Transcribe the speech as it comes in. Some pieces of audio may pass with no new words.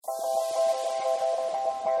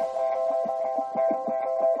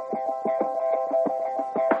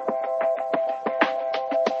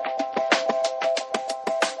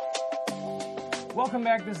Welcome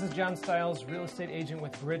back. This is John Stiles, real estate agent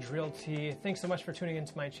with Bridge Realty. Thanks so much for tuning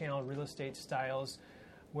into my channel, Real Estate Styles,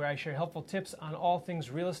 where I share helpful tips on all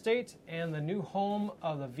things real estate and the new home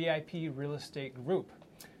of the VIP Real Estate Group.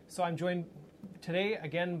 So I'm joined today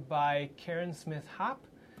again by Karen Smith-Hopp.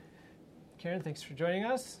 Karen, thanks for joining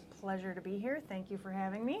us. Pleasure to be here. Thank you for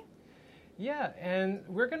having me. Yeah, and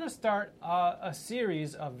we're going to start a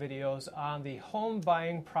series of videos on the home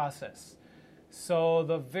buying process. So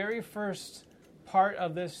the very first part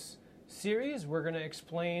of this series, we're going to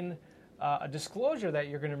explain a disclosure that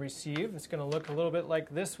you're going to receive. It's going to look a little bit like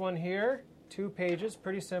this one here, 2 pages,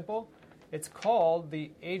 pretty simple. It's called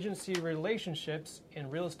the Agency Relationships in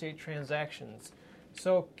Real Estate Transactions.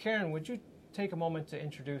 So Karen, would you take a moment to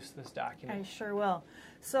introduce this document? I sure will.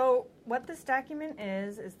 So what this document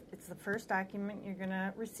is it's the first document you're going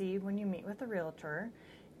to receive when you meet with a realtor.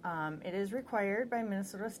 It is required by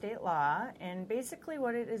Minnesota state law, and basically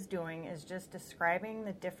what it is doing is just describing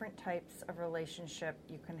the different types of relationship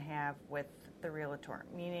you can have with the realtor,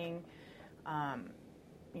 meaning,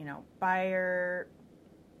 buyer,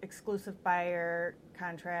 exclusive buyer,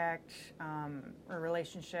 contract, or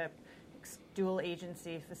relationship, dual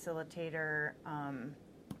agency facilitator.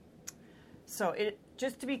 So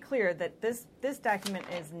just to be clear that this document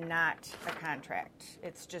is not a contract.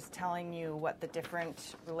 It's just telling you what the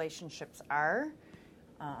different relationships are.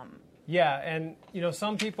 Yeah, and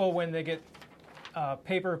some people, when they get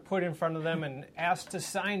paper put in front of them and asked to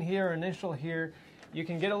sign here, initial here, you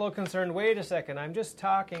can get a little concerned. Wait a second, I'm just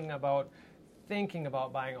thinking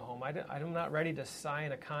about buying a home. I'm not ready to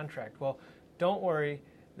sign a contract. Well, don't worry.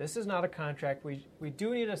 This is not a contract. We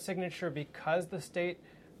do need a signature because the state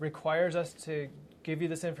requires us to give you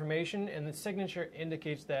this information, and the signature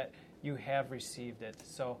indicates that you have received it.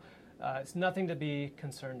 So it's nothing to be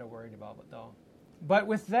concerned or worried about, though. But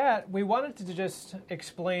with that, we wanted to just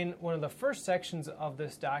explain one of the first sections of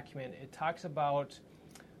this document. It talks about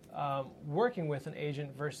working with an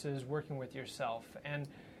agent versus working with yourself.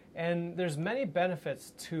 And there's many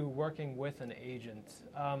benefits to working with an agent.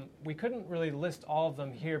 We couldn't really list all of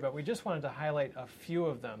them here, but we just wanted to highlight a few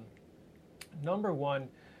of them. Number one,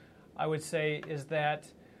 I would say, is that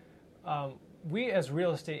we as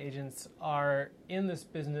real estate agents are in this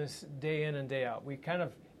business day in and day out. We kind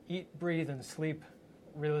of eat, breathe, and sleep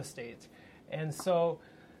real estate. And so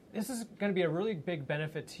this is going to be a really big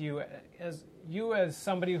benefit to you as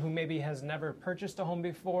somebody who maybe has never purchased a home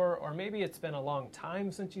before, or maybe it's been a long time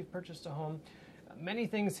since you've purchased a home. Many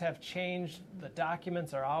things have changed. The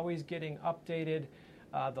documents are always getting updated.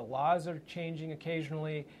 The laws are changing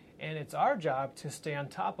occasionally. And it's our job to stay on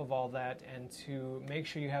top of all that and to make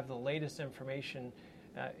sure you have the latest information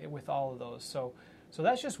with all of those. So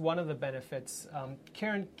that's just one of the benefits.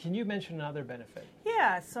 Karen, can you mention another benefit?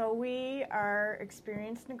 Yeah, so we are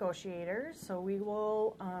experienced negotiators, so we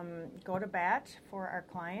will go to bat for our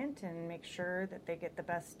client and make sure that they get the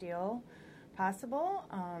best deal possible.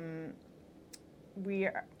 We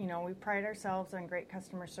pride ourselves on great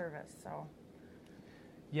customer service. So.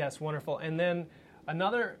 Yes, wonderful. And then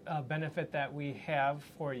another benefit that we have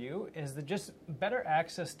for you is just better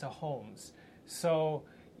access to homes. So,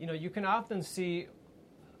 you can often see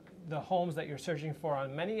the homes that you're searching for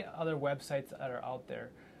on many other websites that are out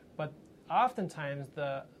there. But oftentimes,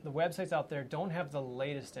 the websites out there don't have the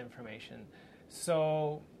latest information.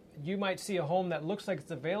 So you might see a home that looks like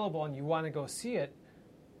it's available and you want to go see it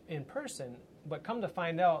in person, but come to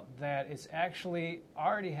find out that it's actually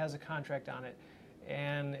already has a contract on it,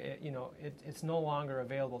 and it's no longer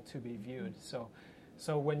available to be viewed. So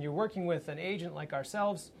when you're working with an agent like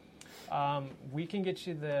ourselves, we can get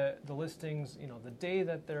you the listings, the day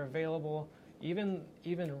that they're available, even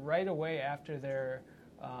right away after they're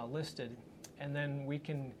listed, and then we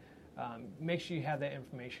can make sure you have that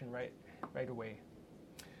information right away.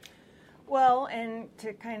 Well, and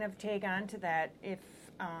to kind of tag on to that, if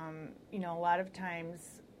a lot of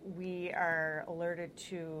times we are alerted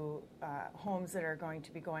to homes that are going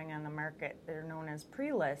to be going on the market. They're known as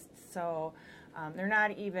pre-lists, so they're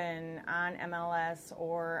not even on MLS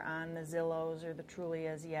or on the Zillows or the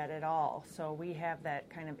Trulias yet at all. So we have that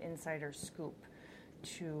kind of insider scoop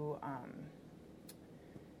to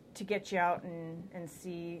get you out and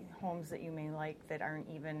see homes that you may like that aren't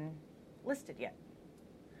even listed yet.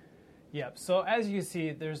 Yep. So as you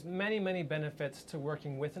see, there's many, many benefits to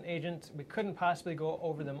working with an agent. We couldn't possibly go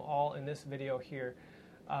over them all in this video here,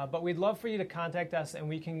 but we'd love for you to contact us and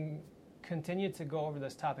we can continue to go over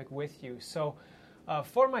this topic with you. So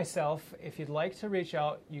for myself, if you'd like to reach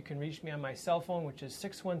out, you can reach me on my cell phone, which is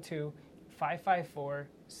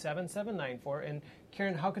 554-7794. And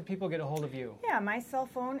Karen, how could people get a hold of you? Yeah, my cell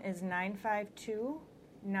phone is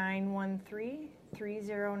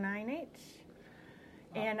 952-913-3098.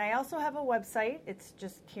 And I also have a website. It's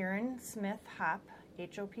just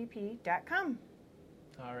KarenSmithHopp.com.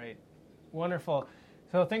 All right. Wonderful.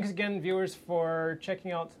 So thanks again, viewers, for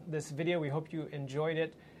checking out this video. We hope you enjoyed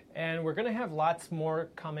it. And we're going to have lots more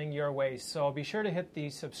coming your way. So be sure to hit the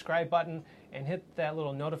subscribe button and hit that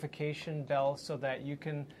little notification bell so that you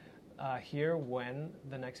can hear when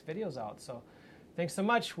the next video's out. So thanks so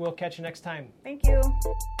much. We'll catch you next time. Thank you.